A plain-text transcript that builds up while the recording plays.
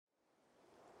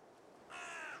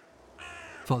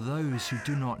For those who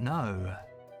do not know,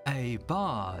 a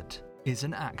bard is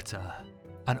an actor,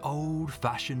 an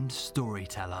old-fashioned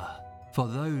storyteller. For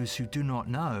those who do not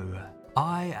know,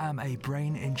 I am a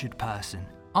brain-injured person.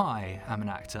 I am an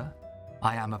actor.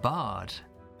 I am a bard.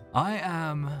 I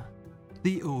am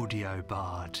the audio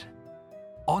bard.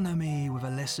 Honour me with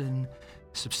a listen,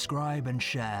 subscribe and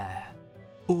share.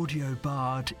 Audio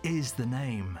Bard is the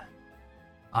name.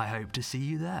 I hope to see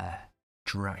you there.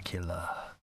 Dracula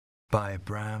by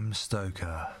Bram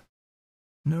Stoker.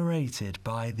 Narrated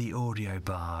by the audio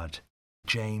bard,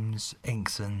 James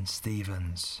Inkson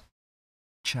Stevens.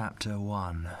 Chapter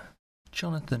 1.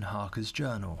 Jonathan Harker's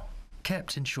Journal.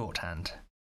 Kept in shorthand.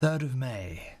 3rd of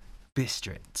May.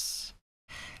 Bistritz.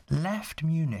 Left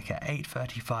Munich at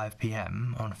 8:35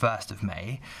 p.m. on 1st of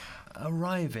May,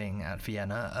 arriving at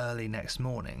Vienna early next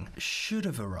morning. Should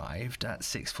have arrived at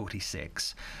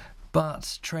 6:46,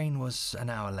 but train was an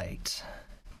hour late.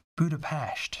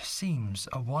 Budapest seems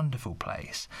a wonderful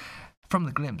place, from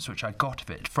the glimpse which I got of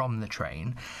it from the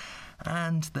train,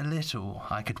 and the little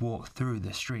I could walk through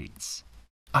the streets.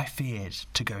 I feared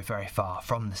to go very far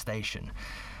from the station,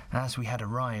 as we had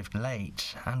arrived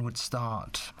late and would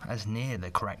start as near the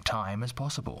correct time as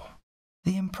possible.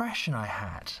 The impression I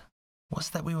had was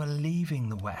that we were leaving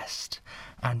the west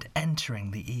and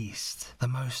entering the east, the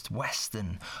most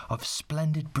western of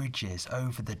splendid bridges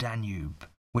over the Danube,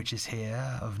 which is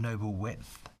here of noble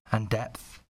width and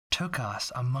depth, took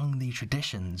us among the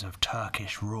traditions of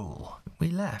Turkish rule. We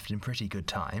left in pretty good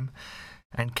time,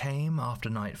 and came after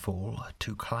nightfall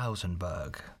to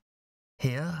Klausenberg.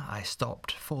 Here I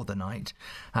stopped for the night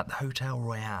at the Hotel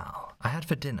Royal. I had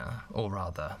for dinner, or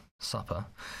rather supper,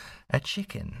 a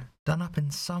chicken done up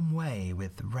in some way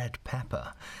with red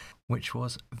pepper, which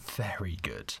was very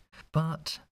good,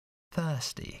 but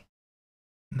thirsty.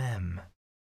 Mem,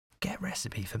 get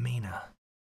recipe for Mina.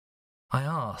 I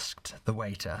asked the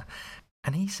waiter,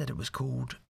 and he said it was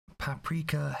called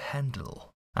paprika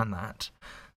Hendel, and that,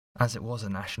 as it was a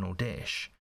national dish,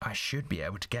 I should be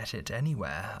able to get it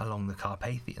anywhere along the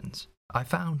Carpathians. I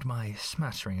found my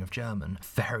smattering of German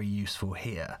very useful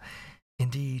here.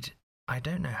 Indeed, I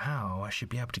don't know how I should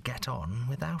be able to get on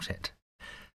without it.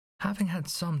 Having had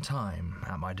some time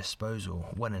at my disposal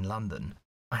when in London,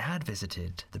 I had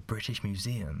visited the British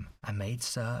Museum and made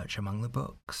search among the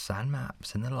books and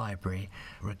maps in the library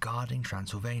regarding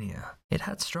Transylvania. It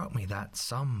had struck me that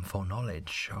some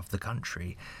foreknowledge of the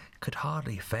country could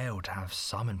hardly fail to have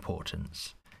some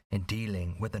importance in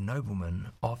dealing with the noblemen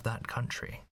of that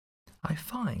country. I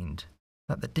find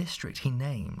that the district he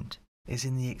named is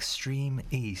in the extreme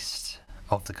east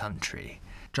of the country,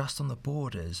 just on the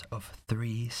borders of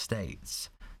 3 states,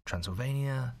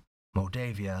 Transylvania,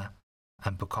 Moldavia,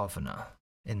 and Bukovina,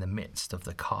 in the midst of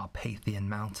the Carpathian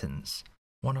Mountains,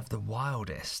 one of the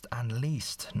wildest and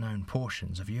least known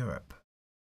portions of Europe.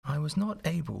 I was not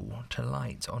able to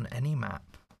light on any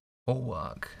map or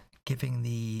work giving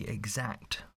the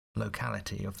exact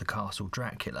locality of the castle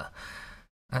Dracula,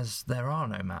 as there are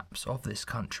no maps of this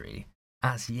country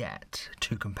as yet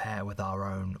to compare with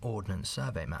our own Ordnance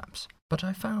Survey maps. But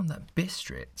I found that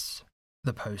Bistritz,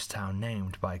 the post town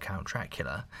named by Count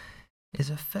Dracula, is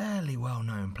a fairly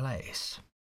well-known place.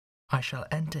 I shall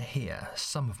enter here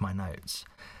some of my notes,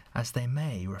 as they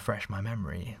may refresh my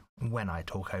memory when I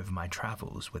talk over my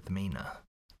travels with Mina.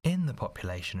 In the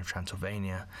population of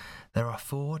Transylvania, there are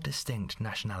 4 distinct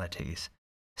nationalities: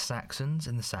 Saxons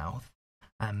in the south,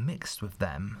 and mixed with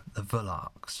them the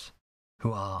Volaks,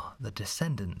 who are the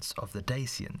descendants of the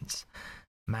Dacians,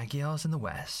 Magyars in the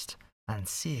west, and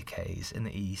Sirkes in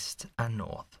the east and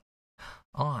north.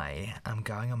 I am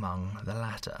going among the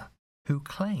latter, who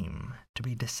claim to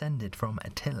be descended from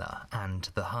Attila and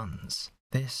the Huns.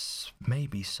 This may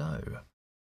be so,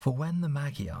 for when the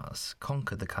Magyars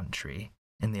conquered the country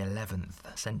in the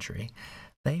 11th century,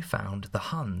 they found the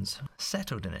Huns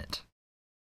settled in it.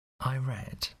 I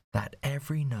read that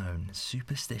every known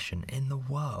superstition in the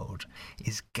world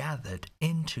is gathered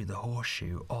into the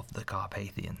horseshoe of the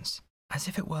Carpathians, as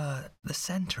if it were the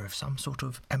centre of some sort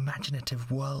of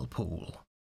imaginative whirlpool.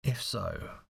 If so,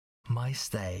 my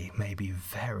stay may be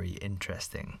very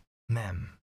interesting.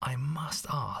 Mem, I must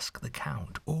ask the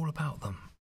Count all about them.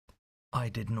 I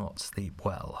did not sleep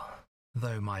well,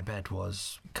 though my bed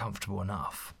was comfortable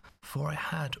enough, for I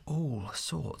had all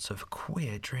sorts of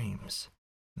queer dreams.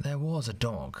 There was a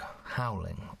dog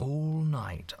howling all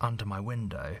night under my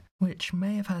window, which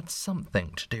may have had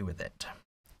something to do with it.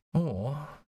 Or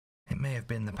it may have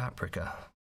been the paprika,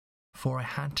 for I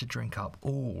had to drink up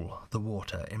all the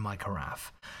water in my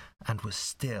carafe, and was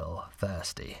still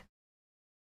thirsty.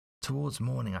 Towards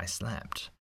morning I slept,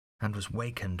 and was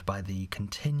wakened by the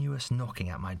continuous knocking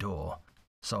at my door,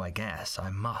 so I guess I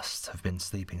must have been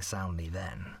sleeping soundly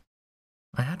then.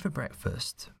 I had for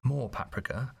breakfast more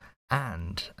paprika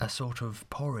and a sort of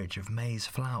porridge of maize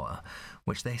flour,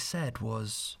 which they said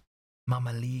was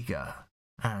mamaliga,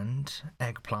 and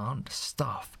eggplant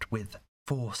stuffed with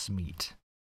force meat.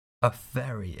 A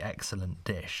very excellent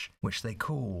dish, which they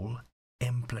call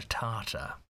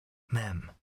implatata.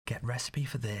 Mem, get recipe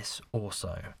for this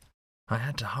also. I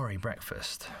had to hurry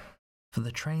breakfast, for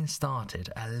the train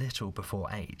started a little before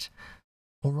 8,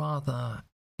 or rather,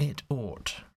 it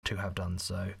ought to have done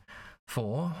so,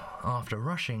 for, after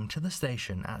rushing to the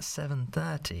station at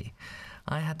 7:30,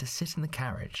 I had to sit in the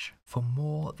carriage for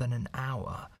more than an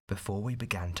hour before we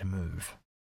began to move.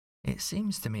 It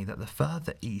seems to me that the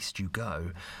further east you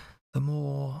go, the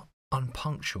more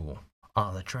unpunctual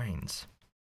are the trains.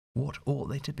 What ought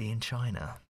they to be in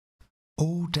China?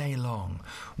 All day long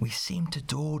we seemed to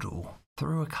dawdle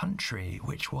through a country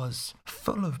which was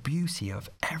full of beauty of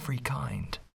every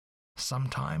kind.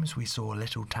 Sometimes we saw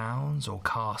little towns or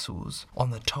castles on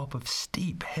the top of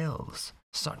steep hills,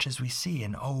 such as we see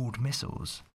in old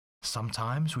missals.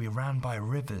 Sometimes we ran by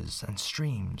rivers and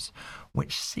streams,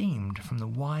 which seemed from the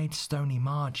wide stony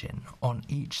margin on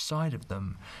each side of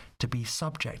them to be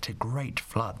subject to great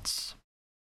floods.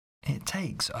 It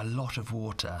takes a lot of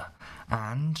water,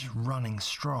 and running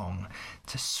strong,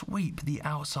 to sweep the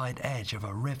outside edge of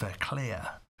a river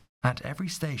clear. At every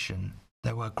station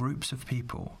there were groups of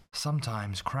people,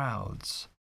 sometimes crowds,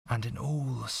 and in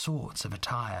all sorts of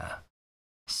attire.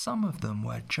 Some of them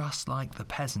were just like the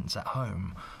peasants at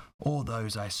home, or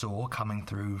those I saw coming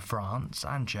through France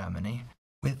and Germany,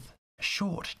 with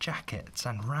short jackets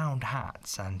and round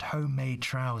hats and homemade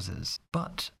trousers,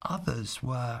 but others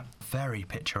were very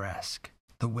picturesque.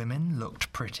 The women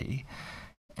looked pretty,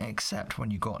 except when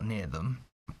you got near them,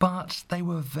 but they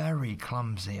were very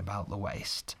clumsy about the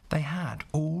waist. They had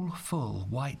all full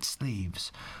white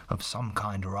sleeves of some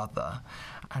kind or other,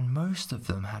 and most of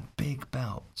them had big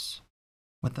belts,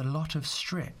 with a lot of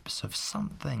strips of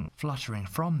something fluttering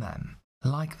from them,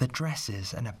 like the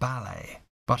dresses in a ballet.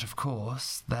 But of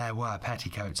course, there were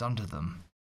petticoats under them.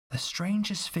 The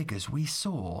strangest figures we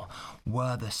saw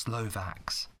were the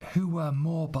Slovaks, who were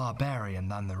more barbarian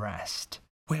than the rest,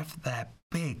 with their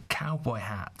big cowboy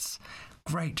hats,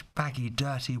 great baggy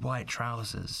dirty white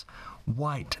trousers,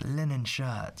 white linen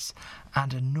shirts,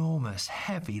 and enormous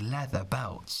heavy leather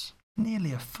belts,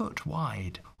 nearly a foot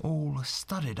wide, all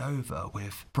studded over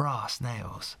with brass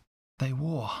nails. They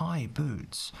wore high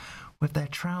boots, with their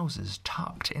trousers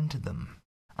tucked into them,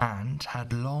 and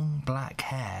had long black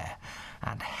hair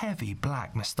and heavy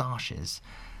black moustaches.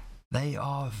 They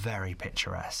are very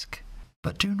picturesque,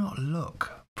 but do not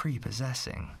look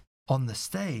prepossessing. On the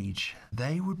stage,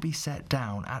 they would be set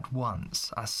down at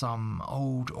once as some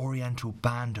old oriental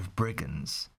band of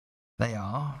brigands. They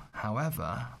are,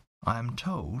 however, I am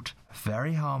told,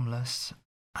 very harmless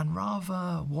and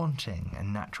rather wanting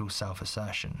in natural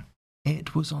self-assertion.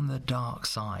 It was on the dark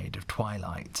side of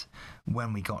twilight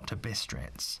when we got to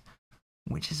Bistritz,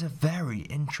 which is a very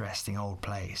interesting old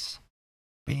place,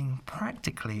 being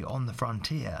practically on the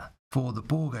frontier, for the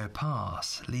Borgo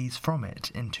Pass leads from it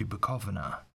into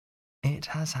Bukovina. It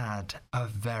has had a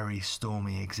very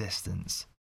stormy existence,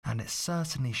 and it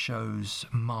certainly shows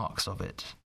marks of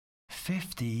it.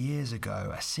 50 years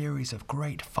ago, a series of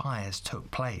great fires took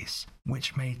place,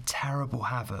 which made terrible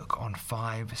havoc on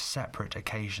 5 separate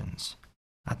occasions.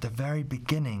 At the very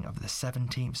beginning of the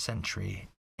 17th century,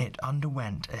 it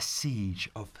underwent a siege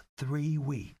of 3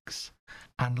 weeks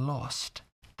and lost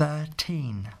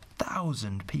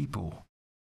 13,000 people,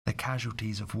 the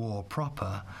casualties of war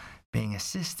proper being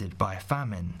assisted by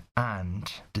famine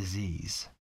and disease.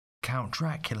 Count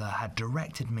Dracula had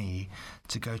directed me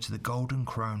to go to the Golden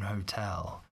Krone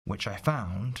Hotel, which I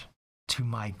found, to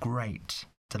my great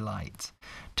delight,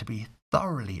 to be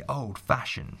thoroughly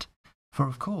old-fashioned, for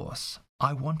of course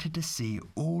I wanted to see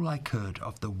all I could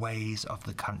of the ways of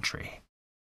the country.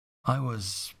 I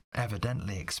was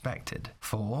evidently expected,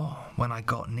 for when I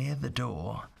got near the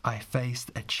door, I faced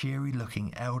a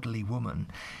cheery-looking elderly woman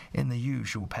in the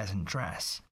usual peasant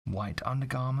dress, white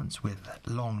undergarments with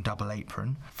long double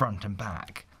apron, front and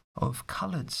back, of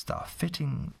coloured stuff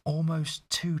fitting almost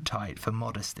too tight for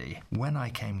modesty. When I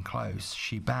came close,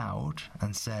 she bowed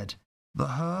and said, "The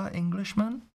Herr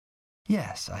Englishman?"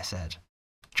 "Yes," I said.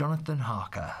 "Jonathan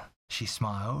Harker." She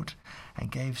smiled and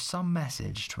gave some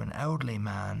message to an elderly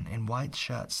man in white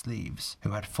shirt sleeves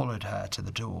who had followed her to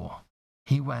the door.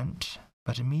 He went,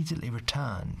 but immediately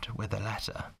returned with a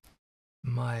letter.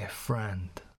 "My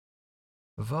friend,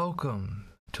 welcome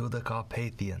to the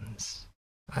Carpathians.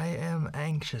 I am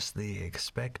anxiously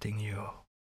expecting you.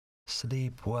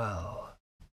 Sleep well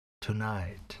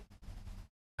tonight.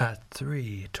 At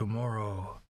 3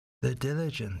 tomorrow, the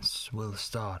diligence will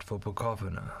start for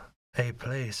Bukovina. A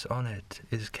place on it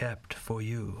is kept for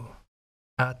you.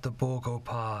 At the Borgo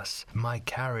Pass, my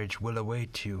carriage will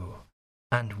await you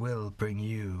and will bring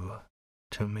you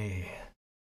to me.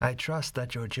 I trust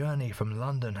that your journey from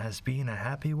London has been a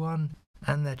happy one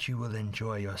and that you will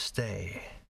enjoy your stay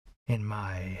in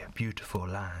my beautiful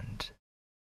land.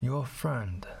 Your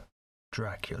friend,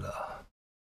 Dracula.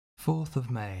 4th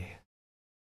of May.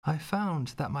 I found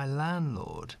that my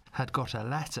landlord had got a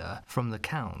letter from the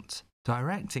Count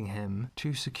directing him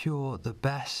to secure the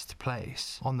best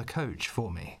place on the coach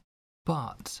for me.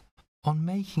 But on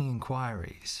making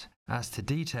inquiries as to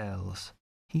details,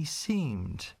 he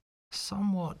seemed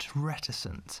somewhat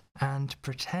reticent and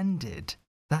pretended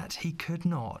that he could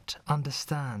not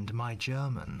understand my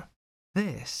German.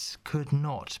 This could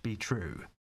not be true,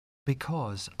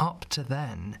 because up to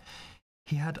then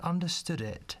he had understood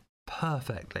it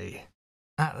perfectly.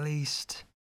 At least,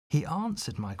 he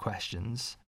answered my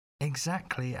questions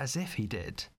exactly as if he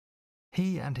did.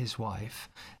 He and his wife,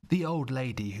 the old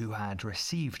lady who had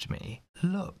received me,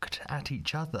 looked at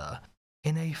each other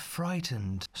in a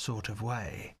frightened sort of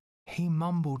way. He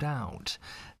mumbled out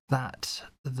that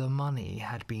the money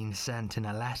had been sent in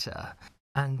a letter,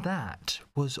 and that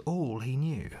was all he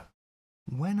knew.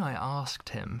 When I asked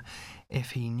him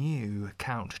if he knew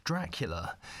Count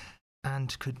Dracula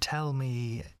and could tell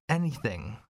me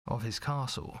anything of his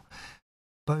castle,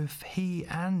 both he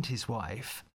and his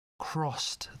wife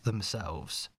crossed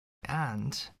themselves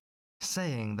and,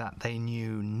 saying that they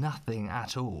knew nothing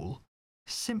at all,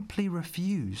 simply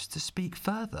refused to speak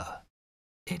further.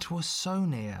 It was so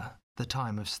near the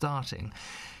time of starting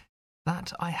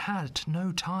that I had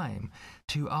no time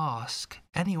to ask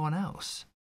anyone else,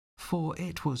 for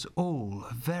it was all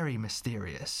very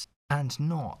mysterious and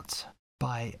not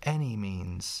by any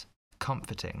means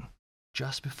comforting.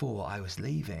 Just before I was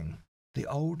leaving, the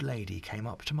old lady came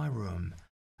up to my room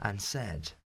and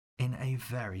said, in a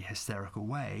very hysterical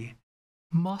way,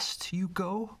 "Must you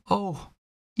go? Oh,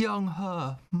 young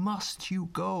her, must you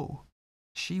go?"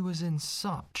 She was in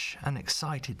such an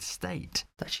excited state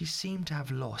that she seemed to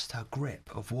have lost her grip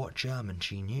of what German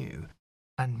she knew,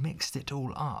 and mixed it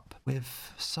all up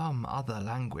with some other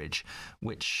language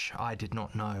which I did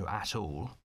not know at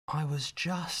all. I was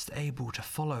just able to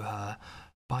follow her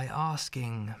by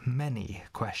asking many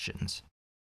questions.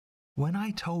 When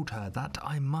I told her that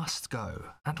I must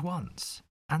go at once,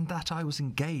 and that I was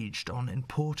engaged on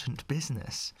important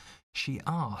business, she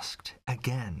asked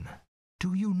again,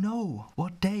 "Do you know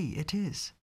what day it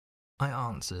is?" I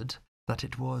answered that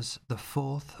it was the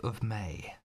 4th of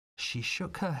May. She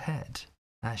shook her head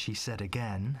as she said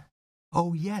again,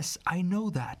 "Oh yes, I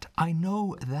know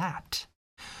that.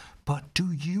 But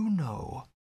do you know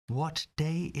what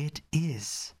day it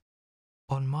is?"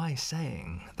 On my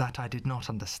saying that I did not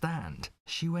understand,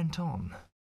 she went on,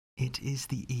 "It is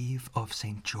the eve of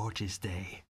St. George's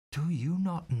Day. Do you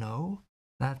not know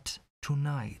that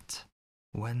tonight,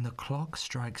 when the clock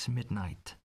strikes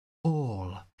midnight,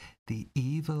 all the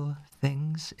evil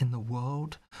things in the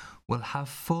world will have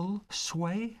full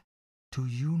sway? Do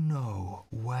you know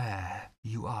where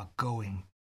you are going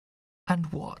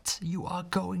and what you are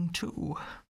going to?"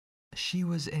 She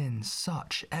was in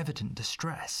such evident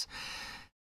distress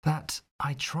that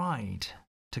I tried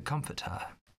to comfort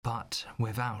her, but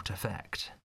without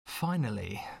effect.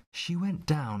 Finally, she went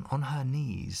down on her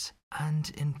knees and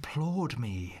implored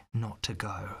me not to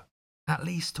go, at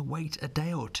least to wait a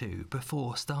day or two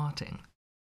before starting.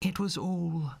 It was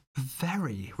all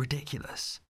very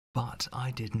ridiculous, but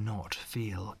I did not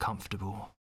feel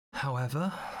comfortable.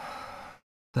 However,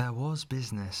 there was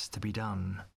business to be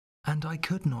done, and I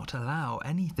could not allow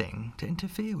anything to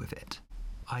interfere with it.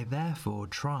 I therefore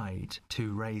tried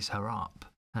to raise her up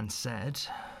and said,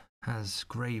 as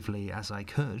gravely as I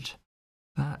could,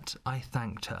 that I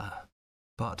thanked her,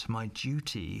 but my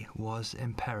duty was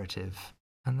imperative,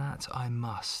 and that I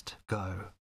must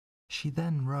go. She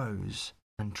then rose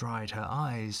and dried her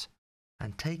eyes,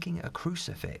 and taking a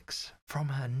crucifix from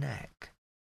her neck,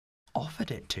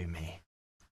 offered it to me.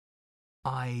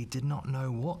 I did not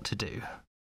know what to do,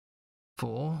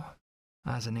 for,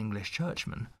 as an English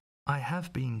churchman, I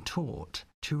have been taught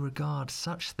to regard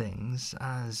such things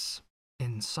as,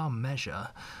 in some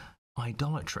measure,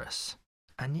 idolatrous,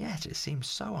 and yet it seemed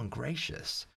so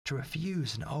ungracious to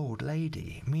refuse an old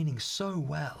lady meaning so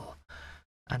well,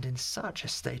 and in such a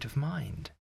state of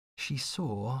mind. She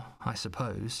saw, I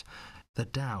suppose, the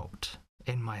doubt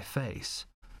in my face,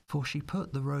 for she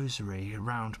put the rosary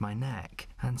round my neck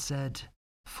and said,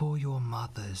 "For your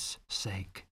mother's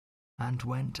sake," and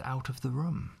went out of the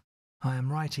room. I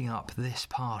am writing up this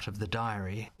part of the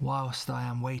diary whilst I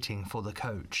am waiting for the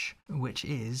coach, which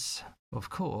is, of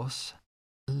course,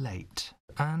 late,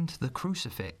 and the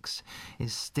crucifix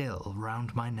is still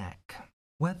round my neck.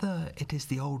 Whether it is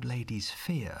the old lady's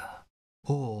fear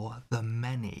or the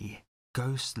many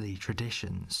ghostly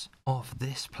traditions of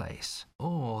this place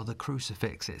or the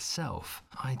crucifix itself,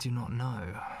 I do not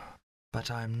know.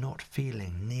 But I am not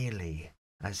feeling nearly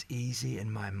as easy in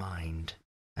my mind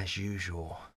as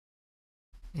usual.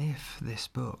 If this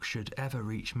book should ever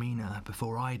reach Mina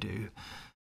before I do,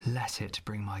 let it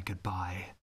bring my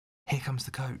goodbye. Here comes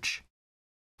the coach.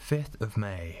 5th of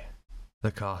May.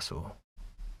 The castle.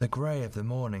 The grey of the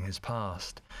morning has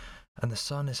passed, and the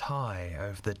sun is high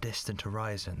over the distant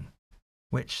horizon,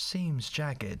 which seems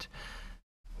jagged.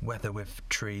 Whether with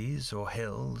trees or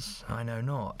hills, I know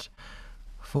not,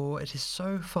 for it is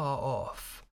so far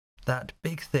off that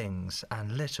big things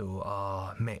and little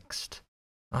are mixed.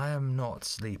 I am not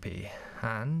sleepy,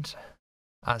 and,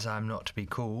 as I am not to be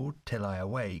called till I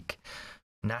awake,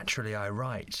 naturally I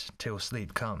write till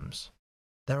sleep comes.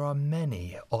 There are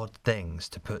many odd things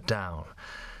to put down,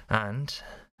 and,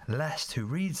 lest who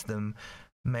reads them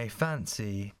may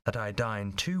fancy that I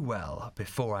dined too well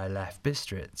before I left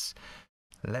Bistritz,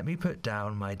 let me put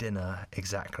down my dinner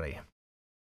exactly.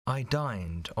 I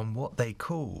dined on what they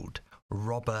called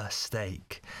robber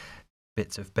steak,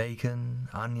 bits of bacon,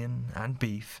 onion, and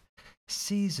beef,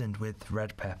 seasoned with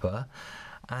red pepper,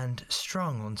 and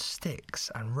strung on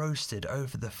sticks and roasted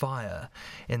over the fire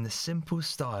in the simple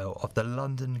style of the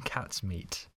London cat's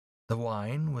meat. The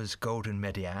wine was golden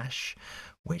mediash,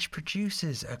 which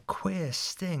produces a queer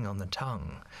sting on the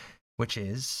tongue, which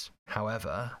is,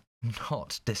 however,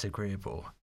 not disagreeable.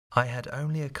 I had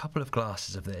only a couple of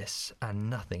glasses of this and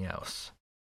nothing else.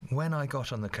 When I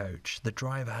got on the coach, the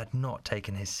driver had not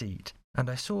taken his seat, and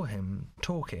I saw him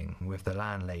talking with the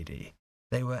landlady.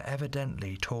 They were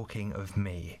evidently talking of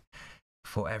me,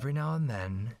 for every now and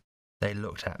then they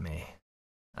looked at me.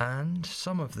 And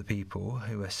some of the people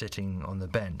who were sitting on the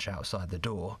bench outside the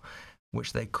door,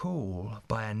 which they call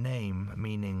by a name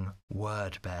meaning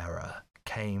word-bearer,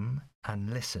 came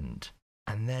and listened,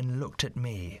 and then looked at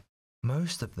me,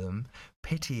 most of them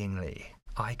pityingly.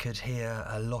 I could hear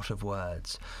a lot of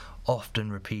words,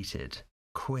 often repeated,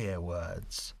 queer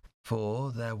words,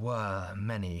 for there were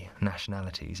many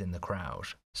nationalities in the crowd.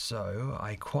 So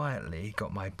I quietly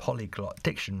got my polyglot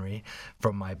dictionary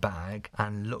from my bag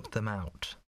and looked them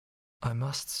out. I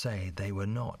must say they were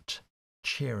not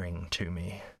cheering to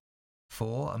me,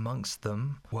 for amongst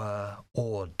them were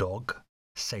Ordog,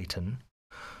 Satan,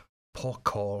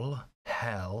 Pokol,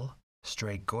 Hell,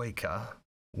 Stregoika,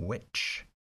 Witch,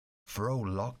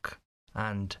 Vrolok,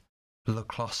 and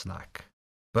Blokloslak,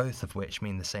 both of which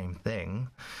mean the same thing,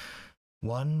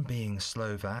 one being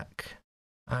Slovak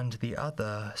and the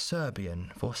other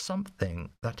Serbian for something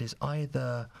that is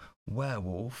either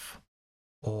werewolf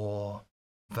or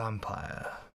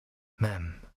vampire.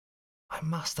 I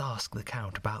must ask the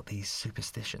Count about these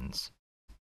superstitions.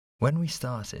 When we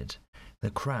started,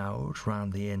 the crowd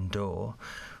round the inn door,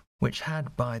 which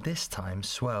had by this time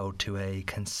swelled to a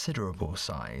considerable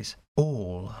size,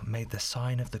 all made the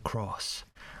sign of the cross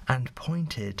and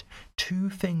pointed 2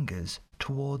 fingers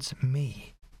towards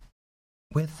me.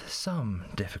 With some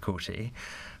difficulty,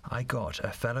 I got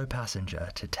a fellow passenger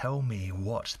to tell me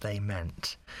what they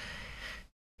meant.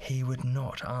 He would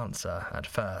not answer at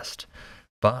first,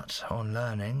 but on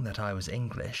learning that I was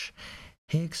English,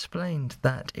 he explained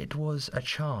that it was a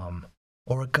charm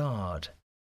or a guard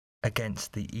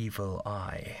against the evil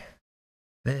eye.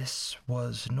 This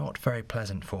was not very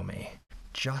pleasant for me,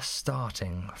 just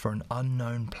starting for an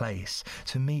unknown place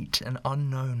to meet an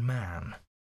unknown man.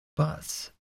 But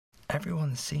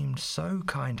everyone seemed so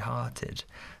kind-hearted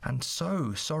and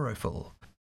so sorrowful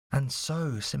and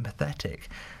so sympathetic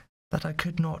that I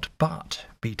could not but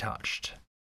be touched.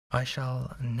 I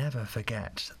shall never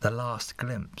forget the last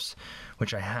glimpse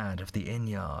which I had of the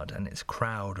inn-yard and its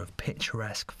crowd of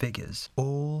picturesque figures,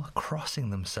 all crossing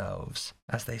themselves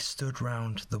as they stood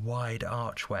round the wide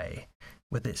archway,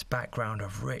 with its background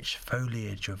of rich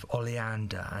foliage of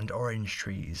oleander and orange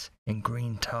trees in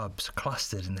green tubs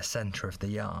clustered in the centre of the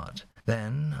yard.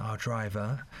 Then our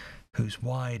driver, whose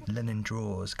wide linen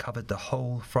drawers covered the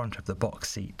whole front of the box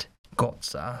seat,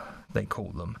 Gotza, they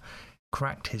call them,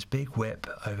 cracked his big whip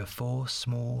over 4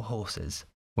 small horses,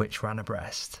 which ran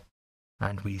abreast,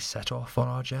 and we set off on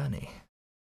our journey.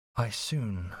 I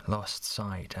soon lost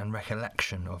sight and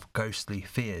recollection of ghostly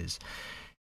fears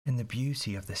in the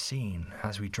beauty of the scene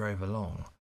as we drove along,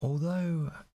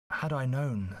 Although, had I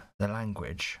known the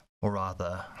language, or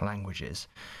rather languages,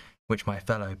 which my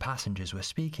fellow passengers were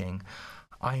speaking,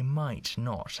 I might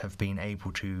not have been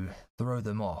able to throw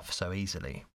them off so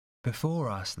easily. Before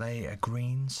us lay a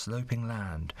green sloping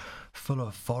land, full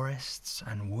of forests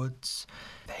and woods,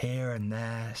 here and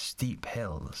there steep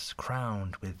hills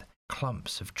crowned with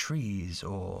clumps of trees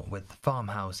or with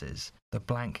farmhouses, the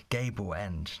blank gable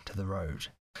end to the road.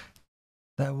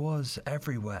 There was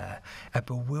everywhere a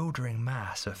bewildering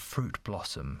mass of fruit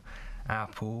blossom,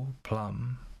 apple,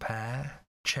 plum, pear,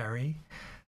 cherry,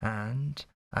 and,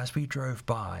 as we drove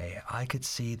by, I could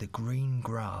see the green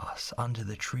grass under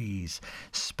the trees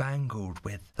spangled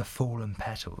with the fallen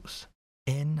petals.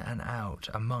 In and out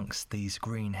amongst these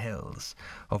green hills,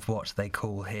 of what they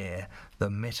call here the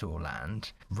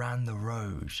Mittelland, ran the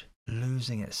road,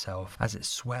 losing itself as it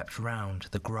swept round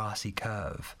the grassy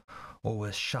curve, or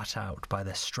was shut out by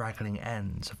the straggling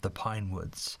ends of the pine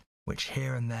woods, which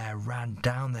here and there ran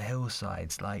down the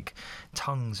hillsides like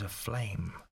tongues of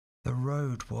flame. The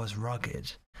road was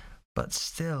rugged, but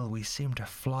still we seemed to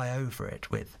fly over it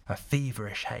with a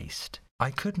feverish haste. I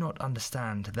could not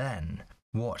understand then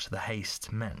what the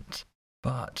haste meant,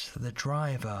 but the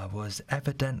driver was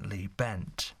evidently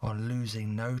bent on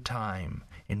losing no time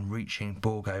in reaching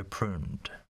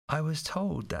Borgo-Prund. I was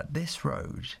told that this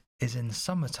road is in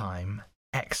summertime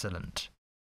excellent,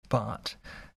 but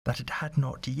that it had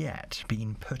not yet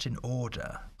been put in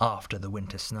order after the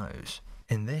winter snows.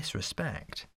 In this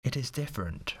respect, it is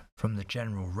different from the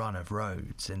general run of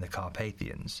roads in the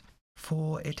Carpathians,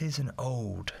 for it is an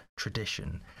old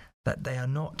tradition that they are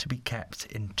not to be kept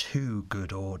in too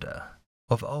good order.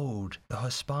 Of old, the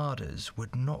Hospaders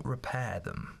would not repair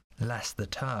them, lest the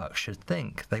Turks should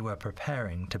think they were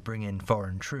preparing to bring in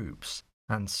foreign troops,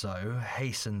 and so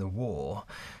hasten the war,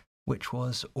 which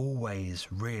was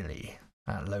always really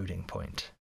at loading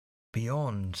point.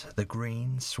 Beyond the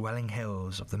green, swelling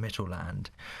hills of the Mittelland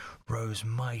rose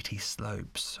mighty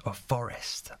slopes of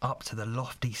forest up to the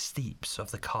lofty steeps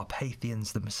of the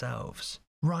Carpathians themselves.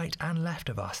 Right and left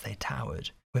of us they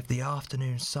towered, with the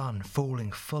afternoon sun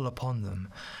falling full upon them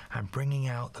and bringing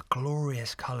out the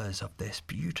glorious colours of this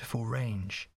beautiful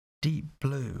range. Deep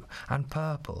blue and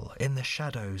purple in the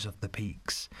shadows of the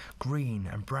peaks, green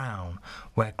and brown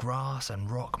where grass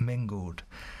and rock mingled,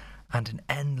 and an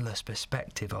endless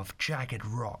perspective of jagged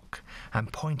rock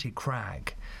and pointed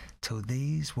crag, till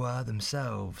these were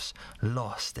themselves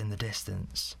lost in the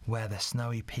distance, where the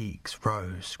snowy peaks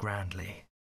rose grandly.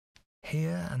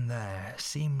 Here and there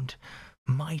seemed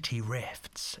mighty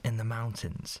rifts in the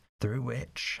mountains, through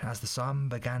which, as the sun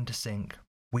began to sink,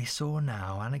 we saw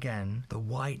now and again the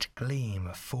white gleam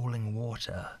of falling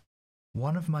water.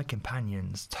 One of my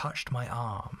companions touched my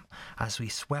arm as we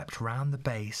swept round the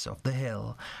base of the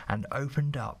hill and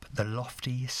opened up the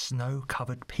lofty,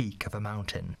 snow-covered peak of a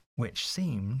mountain, which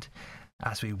seemed,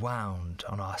 as we wound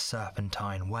on our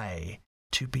serpentine way,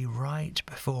 to be right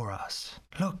before us.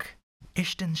 "Look,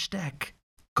 Ichtensteck,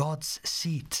 God's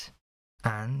seat,"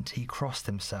 and he crossed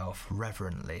himself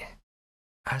reverently.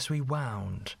 As we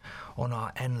wound on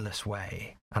our endless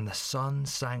way, and the sun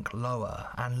sank lower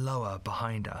and lower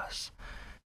behind us,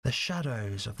 the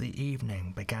shadows of the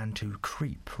evening began to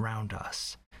creep round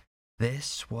us.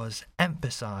 This was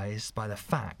emphasized by the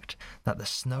fact that the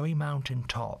snowy mountain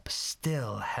top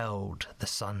still held the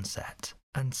sunset,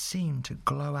 and seemed to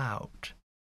glow out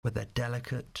with a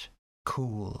delicate,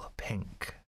 cool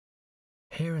pink.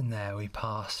 Here and there we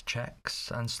passed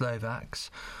Czechs and Slovaks,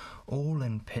 all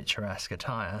in picturesque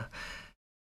attire,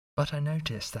 but I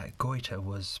noticed that goiter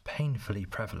was painfully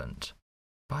prevalent.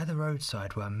 By the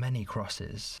roadside were many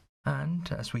crosses, and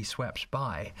as we swept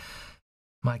by,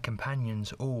 my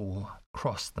companions all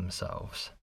crossed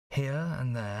themselves. Here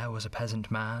and there was a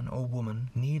peasant man or woman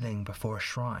kneeling before a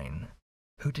shrine,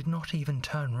 who did not even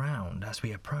turn round as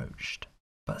we approached,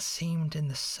 but seemed in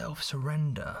the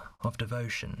self-surrender of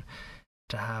devotion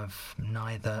to have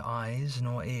neither eyes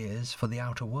nor ears for the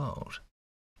outer world.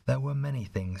 There were many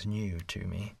things new to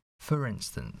me. For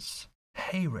instance,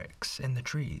 hayricks in the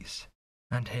trees,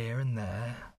 and here and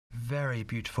there very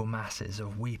beautiful masses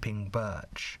of weeping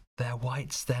birch, their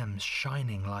white stems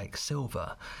shining like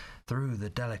silver through the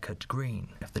delicate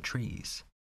green of the trees.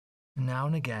 Now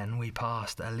and again we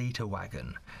passed a litre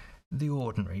wagon, the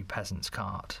ordinary peasant's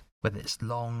cart, with its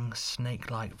long,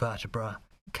 snake-like vertebra,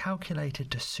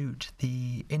 calculated to suit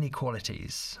the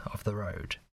inequalities of the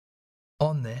road.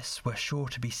 On this were sure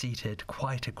to be seated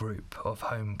quite a group of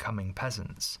home-coming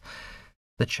peasants,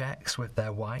 the Czechs with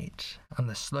their white, and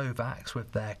the Slovaks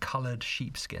with their coloured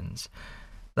sheepskins,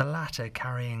 the latter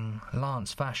carrying,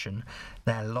 lance fashion,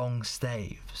 their long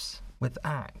staves, with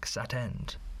axe at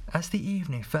end. As the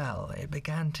evening fell, it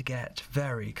began to get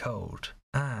very cold,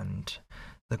 and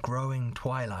the growing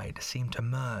twilight seemed to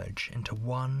merge into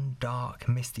one dark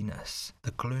mistiness,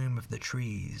 the gloom of the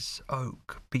trees,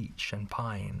 oak, beech, and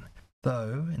pine.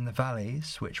 Though in the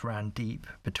valleys, which ran deep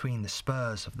between the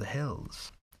spurs of the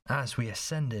hills, as we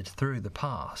ascended through the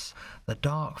pass, the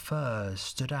dark firs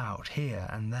stood out here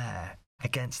and there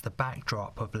against the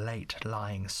backdrop of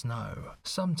late-lying snow.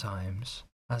 Sometimes,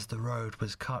 as the road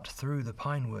was cut through the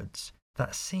pine woods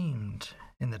that seemed,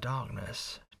 in the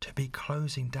darkness, to be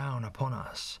closing down upon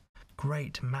us,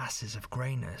 great masses of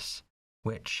greyness,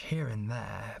 which here and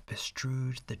there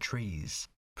bestrewed the trees,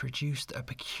 produced a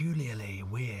peculiarly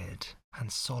weird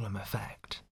and solemn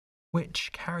effect,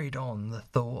 which carried on the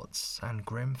thoughts and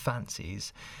grim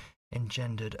fancies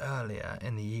engendered earlier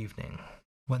in the evening,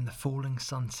 when the falling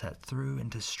sunset threw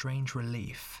into strange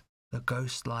relief the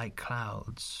ghost-like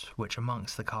clouds which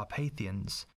amongst the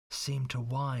Carpathians seemed to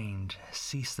wind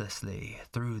ceaselessly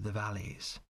through the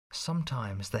valleys.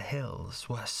 Sometimes the hills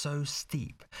were so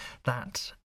steep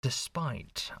that,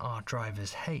 despite our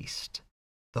driver's haste,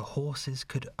 the horses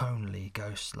could only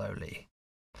go slowly.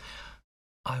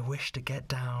 I wished to get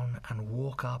down and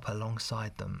walk up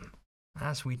alongside them,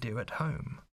 as we do at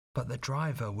home, but the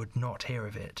driver would not hear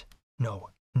of it. No,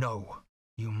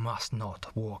 you must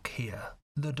not walk here.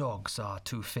 The dogs are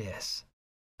too fierce.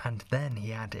 And then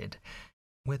he added,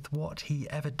 with what he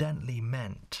evidently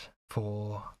meant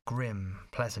for grim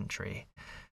pleasantry,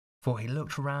 for he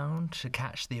looked round to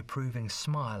catch the approving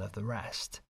smile of the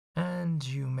rest, and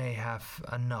you may have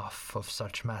enough of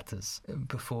such matters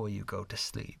before you go to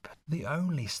sleep. The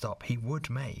only stop he would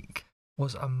make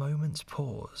was a moment's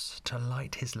pause to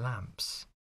light his lamps.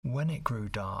 When it grew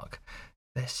dark,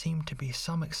 there seemed to be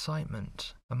some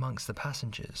excitement amongst the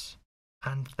passengers,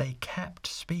 and they kept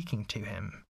speaking to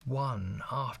him, one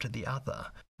after the other,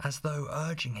 as though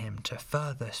urging him to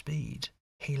further speed.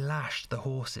 He lashed the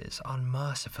horses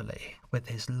unmercifully with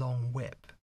his long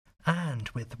whip, and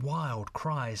with wild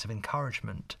cries of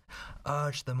encouragement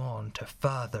urged them on to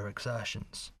further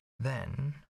exertions.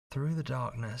 Then, through the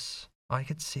darkness, I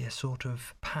could see a sort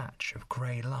of patch of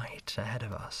grey light ahead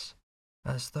of us,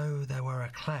 as though there were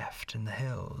a cleft in the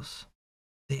hills.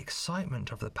 The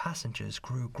excitement of the passengers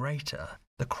grew greater.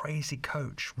 The crazy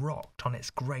coach rocked on its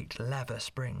great lever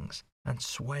springs and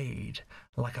swayed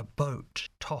like a boat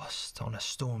tossed on a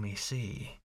stormy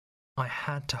sea. I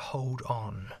had to hold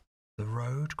on. The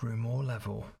road grew more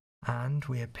level, and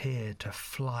we appeared to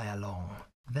fly along.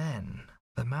 Then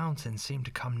the mountains seemed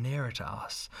to come nearer to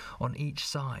us on each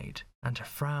side and to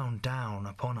frown down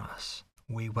upon us.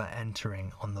 We were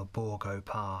entering on the Borgo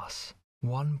Pass.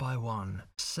 One by one,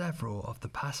 several of the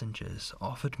passengers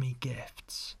offered me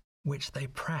gifts, which they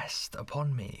pressed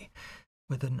upon me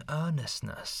with an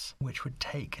earnestness which would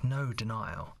take no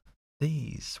denial.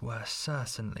 These were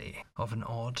certainly of an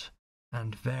odd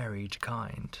and varied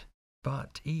kind,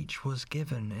 but each was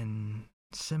given in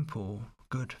simple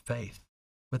good faith,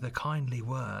 with a kindly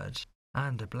word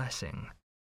and a blessing,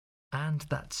 and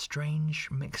that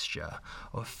strange mixture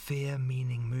of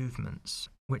fear-meaning movements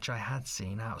which I had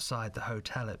seen outside the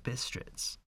hotel at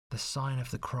Bistritz, the sign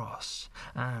of the cross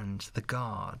and the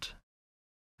guard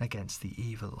against the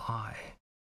evil eye.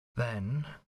 Then,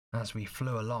 as we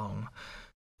flew along,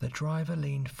 the driver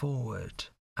leaned forward,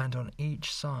 and on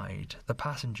each side the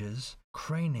passengers,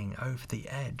 craning over the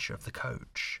edge of the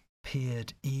coach,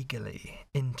 peered eagerly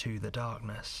into the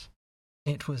darkness.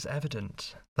 It was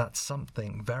evident that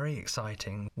something very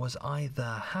exciting was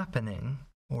either happening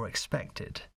or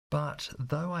expected, but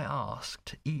though I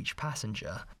asked each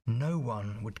passenger, no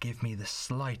one would give me the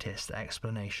slightest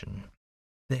explanation.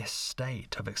 This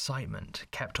state of excitement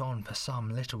kept on for some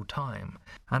little time,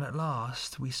 and at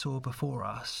last we saw before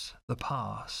us the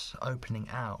pass opening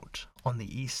out on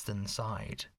the eastern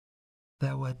side.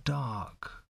 There were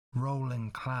dark,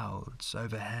 rolling clouds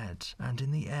overhead, and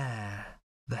in the air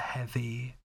the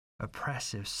heavy,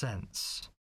 oppressive sense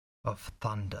of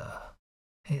thunder.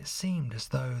 It seemed as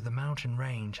though the mountain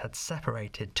range had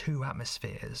separated two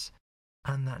atmospheres,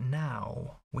 and that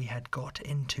now we had got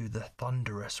into the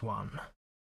thunderous one.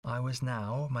 I was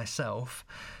now, myself,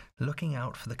 looking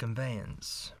out for the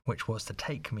conveyance which was to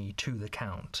take me to the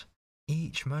Count.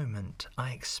 Each moment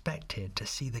I expected to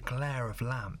see the glare of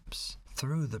lamps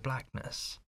through the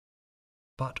blackness,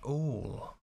 but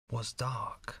all was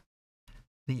dark.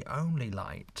 The only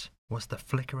light was the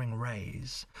flickering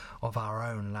rays of our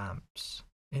own lamps,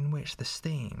 in which the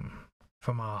steam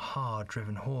from our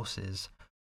hard-driven horses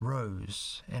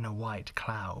rose in a white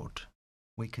cloud.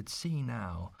 We could see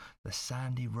now the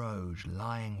sandy road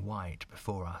lying white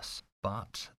before us,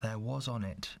 but there was on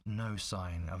it no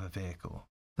sign of a vehicle.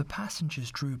 The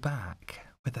passengers drew back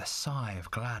with a sigh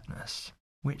of gladness,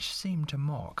 which seemed to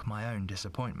mock my own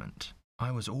disappointment. I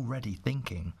was already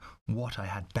thinking what I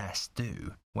had best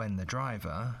do, when the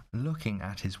driver, looking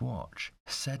at his watch,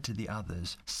 said to the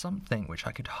others something which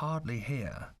I could hardly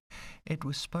hear. It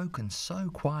was spoken so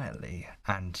quietly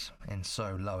and in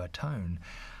so low a tone,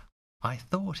 I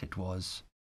thought it was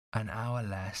an hour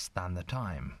less than the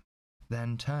time.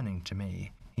 Then turning to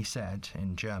me, he said,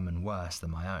 in German worse than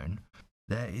my own,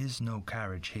 "There is no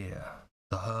carriage here.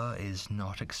 The Herr is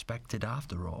not expected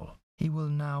after all. He will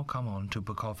now come on to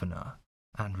Bukovina,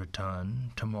 and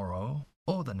return tomorrow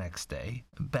or the next day,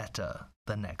 better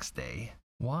the next day."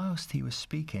 Whilst he was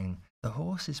speaking, the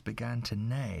horses began to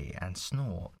neigh and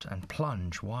snort and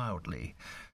plunge wildly,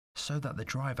 so that the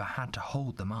driver had to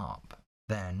hold them up.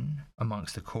 Then,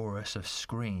 amongst the chorus of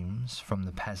screams from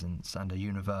the peasants and a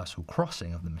universal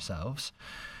crossing of themselves,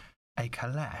 a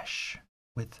caleche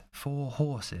with 4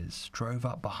 horses drove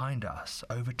up behind us,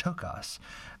 overtook us,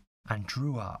 and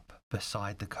drew up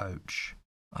beside the coach.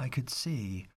 I could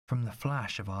see from the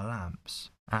flash of our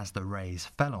lamps, as the rays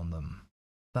fell on them,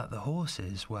 that the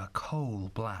horses were coal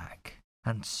black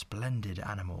and splendid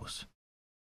animals.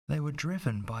 They were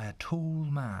driven by a tall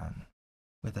man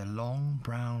with a long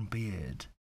brown beard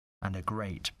and a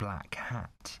great black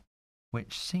hat,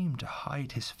 which seemed to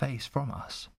hide his face from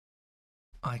us.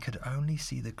 I could only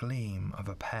see the gleam of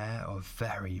a pair of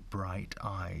very bright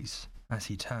eyes as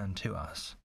he turned to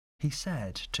us. He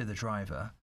said to the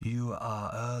driver, "You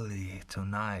are early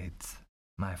tonight,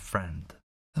 my friend."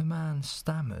 The man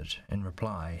stammered in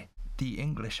reply. The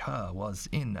English Herr was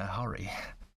in a hurry,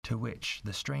 to which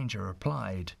the stranger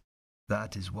replied,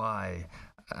 "That is why,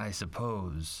 I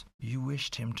suppose, you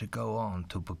wished him to go on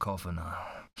to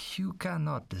Bukovina. You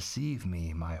cannot deceive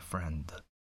me, my friend.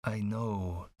 I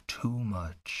know too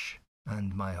much,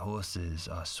 and my horses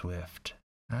are swift."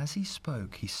 As he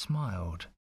spoke, he smiled,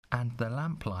 and the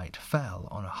lamplight fell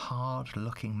on a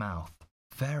hard-looking mouth,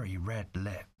 very red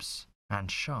lips,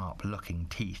 and sharp-looking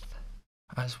teeth,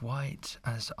 as white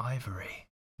as ivory.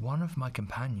 One of my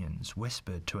companions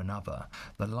whispered to another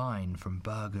the line from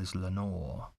Burger's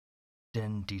Lenore,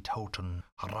 "Denn die Toten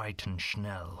reiten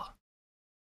schnell,"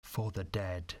 for the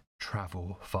dead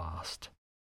travel fast.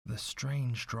 The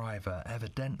strange driver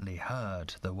evidently heard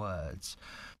the words,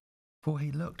 for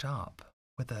he looked up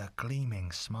with a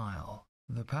gleaming smile.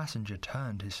 The passenger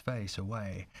turned his face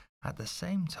away, at the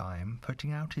same time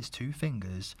putting out his 2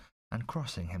 fingers and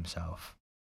crossing himself.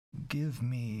 "Give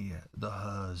me the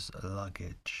Herr's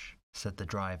luggage," said the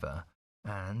driver,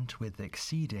 and with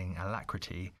exceeding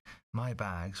alacrity my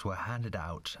bags were handed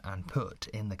out and put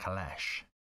in the caleche.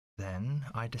 Then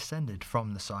I descended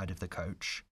from the side of the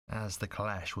coach, as the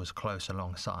caleche was close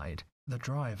alongside, the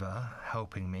driver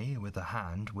helping me with a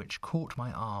hand which caught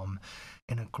my arm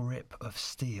in a grip of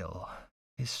steel.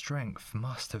 His strength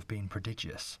must have been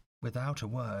prodigious. Without a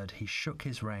word he shook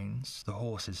his reins, the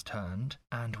horses turned,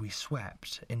 and we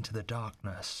swept into the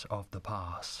darkness of the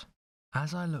pass.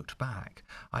 As I looked back,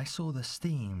 I saw the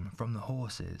steam from the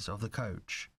horses of the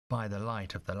coach by the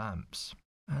light of the lamps,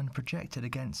 and projected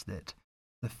against it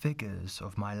the figures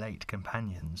of my late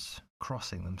companions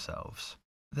crossing themselves.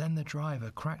 Then the driver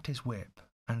cracked his whip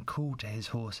and called to his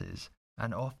horses,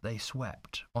 and off they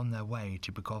swept on their way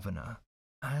to Bukovina.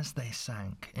 As they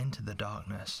sank into the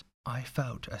darkness, I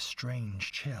felt a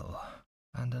strange chill,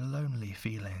 and a lonely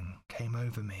feeling came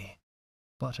over me,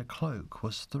 but a cloak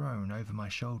was thrown over my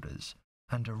shoulders,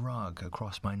 and a rug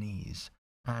across my knees,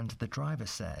 and the driver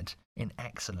said, in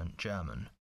excellent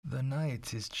German, "The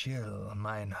night is chill,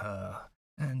 mein Herr,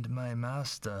 and my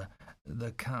master,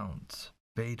 the Count,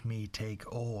 bade me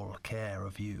take all care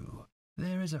of you.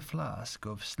 There is a flask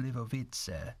of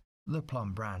Slivovice, the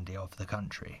plum brandy of the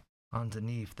country,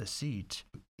 underneath the seat,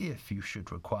 if you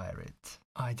should require it."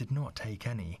 I did not take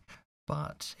any,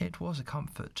 but it was a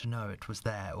comfort to know it was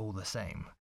there all the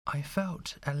same. I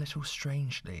felt a little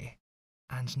strangely,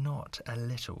 and not a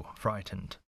little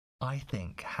frightened. I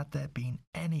think, had there been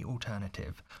any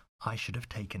alternative, I should have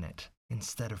taken it,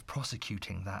 instead of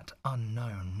prosecuting that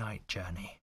unknown night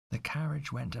journey. The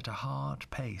carriage went at a hard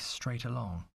pace straight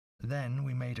along. Then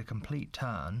we made a complete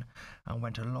turn, and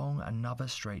went along another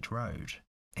straight road.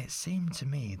 It seemed to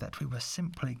me that we were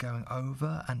simply going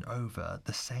over and over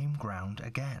the same ground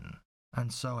again,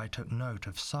 and so I took note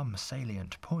of some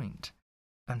salient point,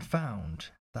 and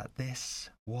found that this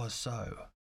was so.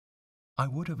 I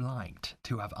would have liked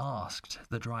to have asked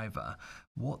the driver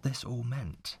what this all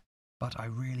meant, but I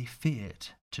really feared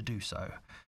to do so,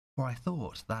 for I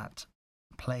thought that,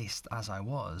 placed as I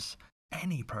was,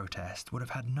 any protest would have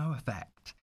had no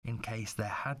effect in case there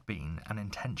had been an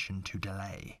intention to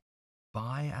delay.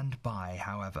 By and by,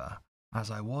 however, as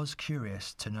I was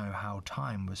curious to know how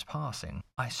time was passing,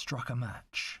 I struck a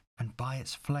match, and by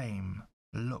its flame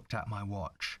looked at my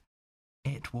watch.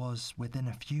 It was within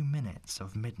a few minutes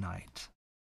of midnight.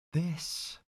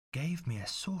 This gave me a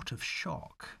sort of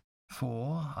shock,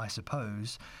 for, I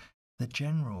suppose, the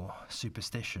general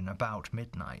superstition about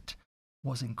midnight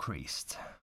was increased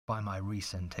by my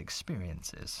recent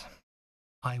experiences.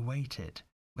 I waited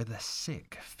with a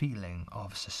sick feeling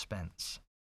of suspense.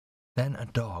 Then a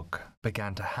dog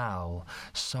began to howl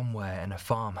somewhere in a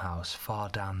farmhouse far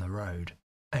down the road,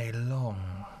 a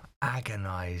long,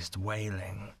 agonized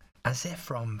wailing, as if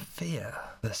from fear.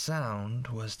 The sound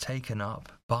was taken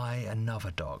up by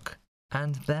another dog,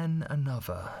 and then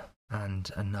another, and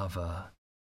another,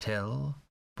 till,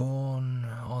 borne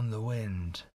on the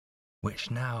wind,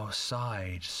 which now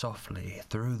sighed softly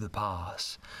through the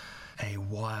pass, a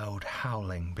wild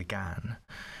howling began,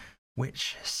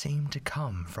 which seemed to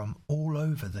come from all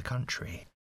over the country,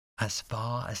 as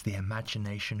far as the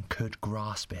imagination could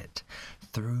grasp it,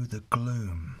 through the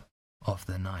gloom of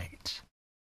the night.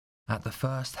 At the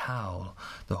first howl,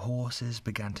 the horses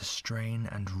began to strain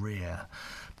and rear,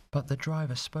 but the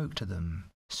driver spoke to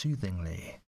them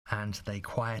soothingly, and they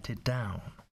quieted down,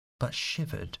 but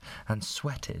shivered and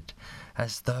sweated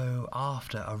as though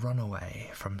after a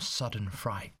runaway from sudden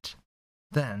fright.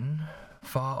 Then,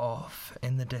 far off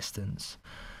in the distance,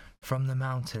 from the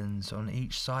mountains on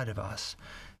each side of us,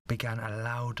 began a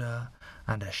louder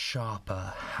and a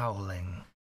sharper howling,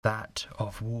 that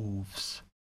of wolves,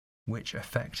 which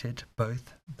affected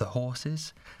both the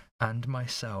horses and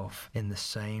myself in the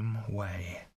same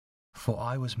way, for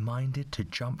I was minded to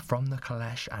jump from the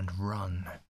caleche and run,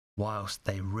 whilst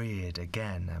they reared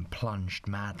again and plunged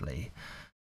madly,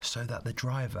 so that the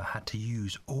driver had to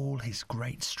use all his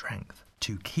great strength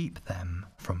to keep them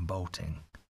from bolting.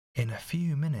 In a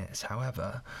few minutes,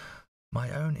 however,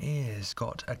 my own ears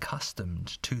got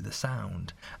accustomed to the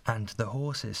sound, and the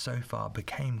horses so far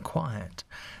became quiet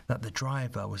that the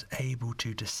driver was able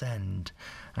to descend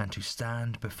and to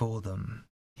stand before them.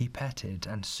 He petted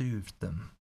and soothed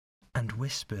them, and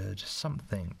whispered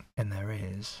something in their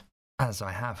ears, as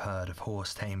I have heard of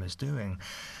horse tamers doing,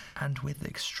 and with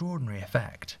extraordinary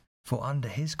effect, for under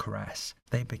his caress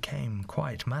they became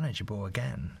quite manageable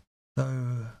again,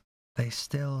 though they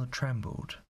still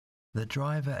trembled. The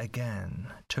driver again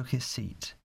took his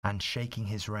seat, and shaking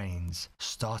his reins,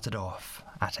 started off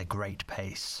at a great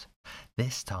pace.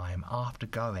 This time, after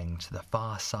going to the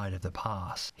far side of the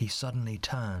pass, he suddenly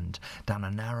turned down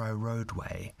a narrow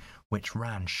roadway which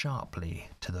ran sharply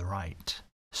to the right.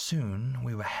 Soon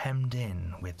we were hemmed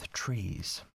in with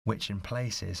trees, which in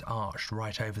places arched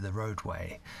right over the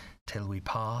roadway, till we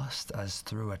passed as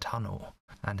through a tunnel,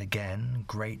 and again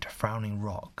great frowning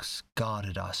rocks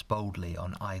guarded us boldly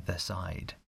on either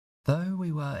side. Though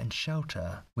we were in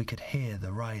shelter, we could hear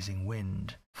the rising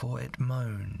wind, for it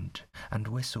moaned and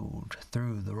whistled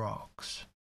through the rocks,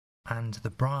 and the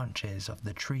branches of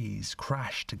the trees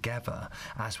crashed together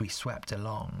as we swept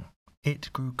along.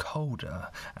 It grew colder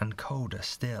and colder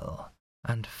still,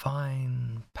 and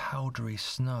fine, powdery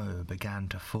snow began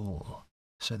to fall,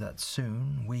 so that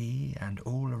soon we and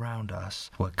all around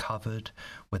us were covered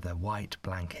with a white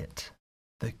blanket.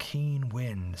 The keen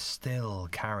wind still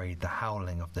carried the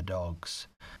howling of the dogs,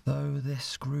 though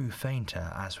this grew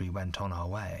fainter as we went on our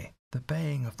way. The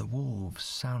baying of the wolves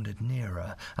sounded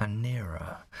nearer and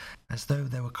nearer, as though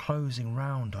they were closing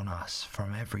round on us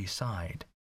from every side.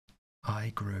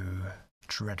 I grew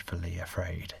dreadfully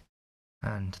afraid,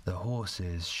 and the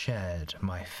horses shared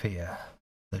my fear.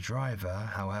 The driver,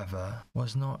 however,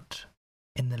 was not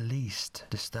in the least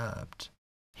disturbed.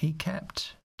 He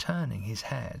kept turning his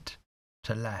head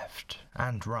to left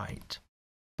and right,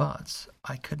 but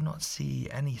I could not see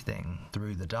anything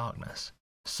through the darkness.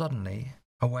 Suddenly,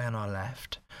 away on our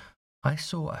left, I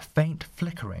saw a faint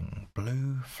flickering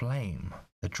blue flame.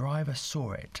 The driver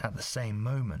saw it at the same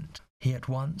moment. He at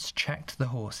once checked the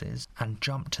horses and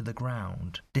jumped to the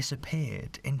ground,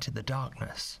 disappeared into the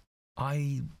darkness.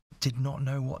 I did not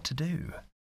know what to do,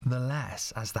 the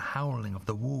less as the howling of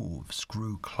the wolves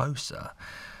grew closer.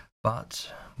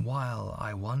 But while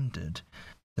I wondered,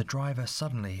 the driver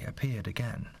suddenly appeared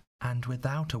again, and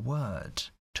without a word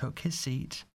took his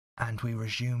seat, and we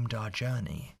resumed our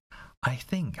journey. I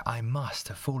think I must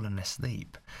have fallen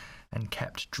asleep and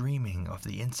kept dreaming of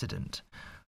the incident,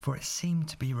 for it seemed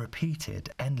to be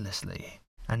repeated endlessly,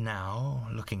 and now,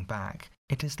 looking back,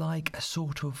 it is like a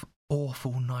sort of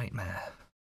awful nightmare.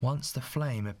 Once the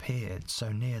flame appeared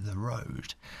so near the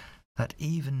road that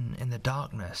even in the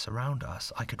darkness around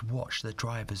us I could watch the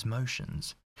driver's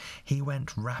motions. He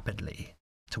went rapidly,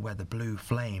 to where the blue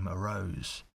flame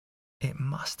arose. It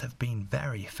must have been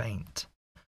very faint,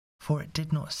 for it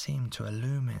did not seem to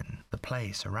illumine the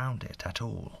place around it at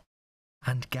all,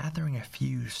 and gathering a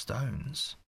few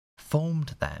stones,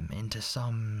 formed them into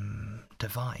some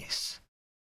device.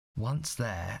 Once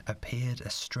there appeared a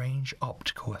strange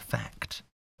optical effect.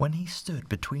 When he stood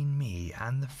between me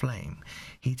and the flame,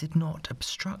 he did not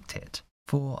obstruct it,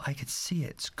 for I could see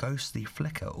its ghostly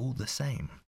flicker all the same.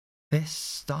 This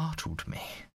startled me,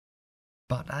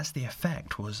 but as the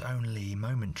effect was only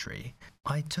momentary,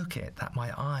 I took it that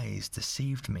my eyes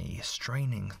deceived me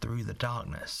straining through the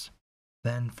darkness.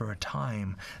 Then for a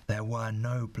time there were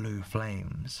no blue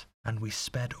flames, and we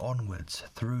sped onwards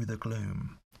through the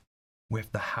gloom,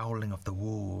 with the howling of the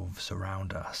wolves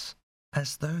around us,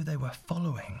 as though they were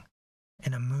following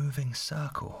in a moving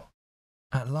circle.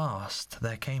 At last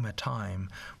there came a time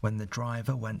when the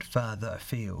driver went further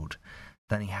afield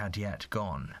than he had yet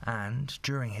gone, and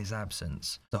during his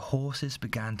absence the horses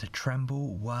began to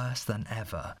tremble worse than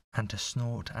ever and to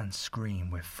snort and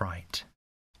scream with fright.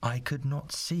 I could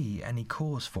not see any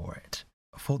cause for it,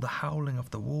 for the howling of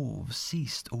the wolves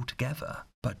ceased altogether,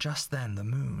 but just then the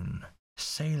moon,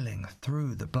 sailing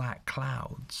through the black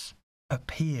clouds,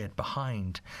 appeared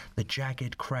behind the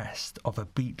jagged crest of a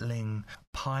beetling,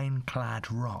 pine-clad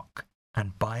rock,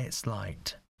 and by its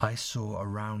light I saw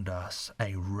around us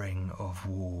a ring of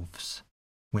wolves,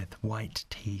 with white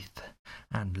teeth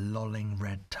and lolling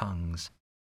red tongues,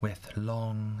 with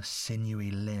long, sinewy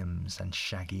limbs and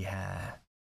shaggy hair.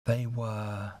 They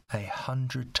were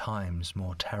 100 times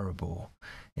more terrible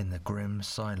in the grim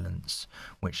silence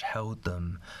which held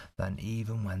them than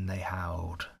even when they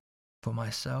howled. For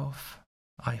myself,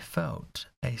 I felt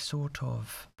a sort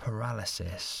of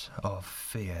paralysis of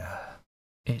fear.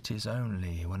 It is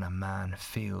only when a man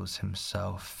feels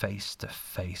himself face to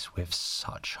face with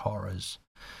such horrors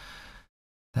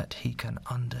that he can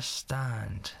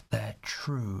understand their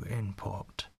true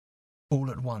import.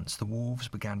 All at once the wolves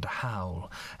began to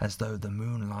howl as though the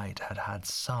moonlight had had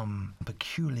some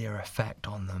peculiar effect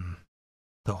on them.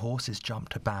 The horses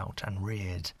jumped about and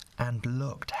reared, and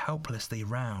looked helplessly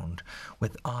round,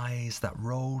 with eyes that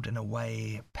rolled in a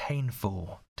way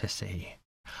painful to see.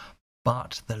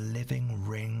 But the living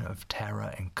ring of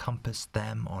terror encompassed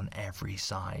them on every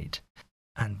side,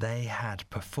 and they had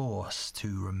perforce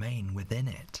to remain within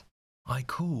it. I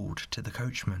called to the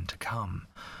coachman to come,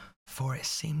 for it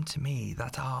seemed to me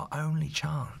that our only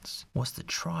chance was to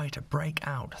try to break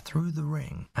out through the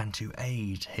ring and to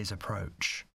aid his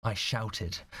approach. I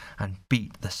shouted and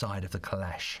beat the side of the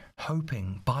caleche,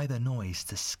 hoping by the noise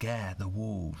to scare the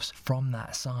wolves from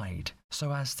that side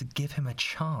so as to give him a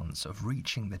chance of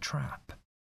reaching the trap.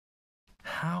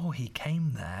 How he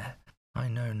came there, I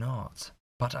know not,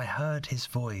 but I heard his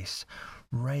voice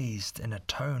raised in a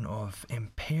tone of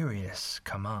imperious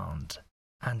command,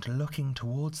 and looking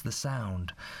towards the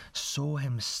sound, saw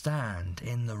him stand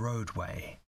in the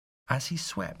roadway. As he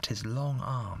swept his long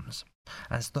arms,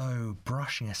 as though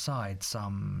brushing aside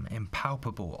some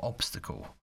impalpable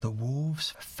obstacle, the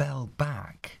wolves fell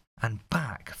back and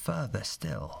back further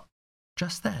still.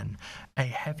 Just then a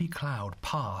heavy cloud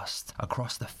passed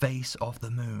across the face of the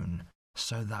moon,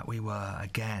 so that we were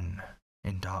again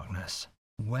in darkness.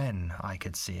 When I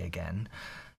could see again,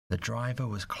 the driver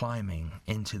was climbing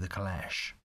into the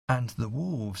caleche, and the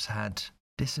wolves had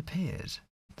disappeared.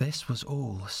 This was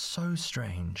all so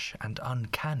strange and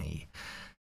uncanny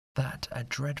that a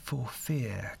dreadful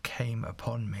fear came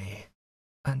upon me,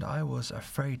 and I was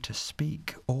afraid to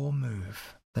speak or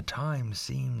move. The time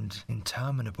seemed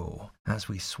interminable as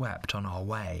we swept on our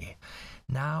way,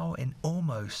 now in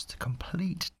almost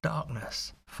complete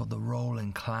darkness, for the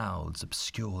rolling clouds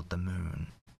obscured the moon.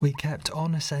 We kept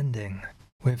on ascending,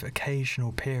 with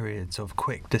occasional periods of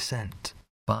quick descent,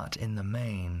 but in the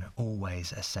main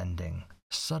always ascending.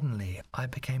 Suddenly I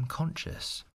became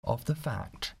conscious of the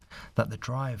fact that the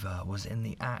driver was in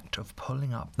the act of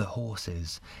pulling up the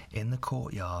horses in the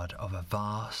courtyard of a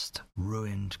vast,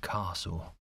 ruined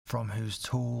castle, from whose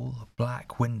tall,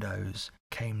 black windows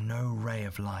came no ray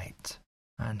of light,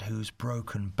 and whose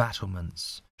broken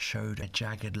battlements showed a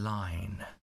jagged line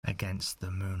against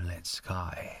the moonlit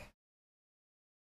sky.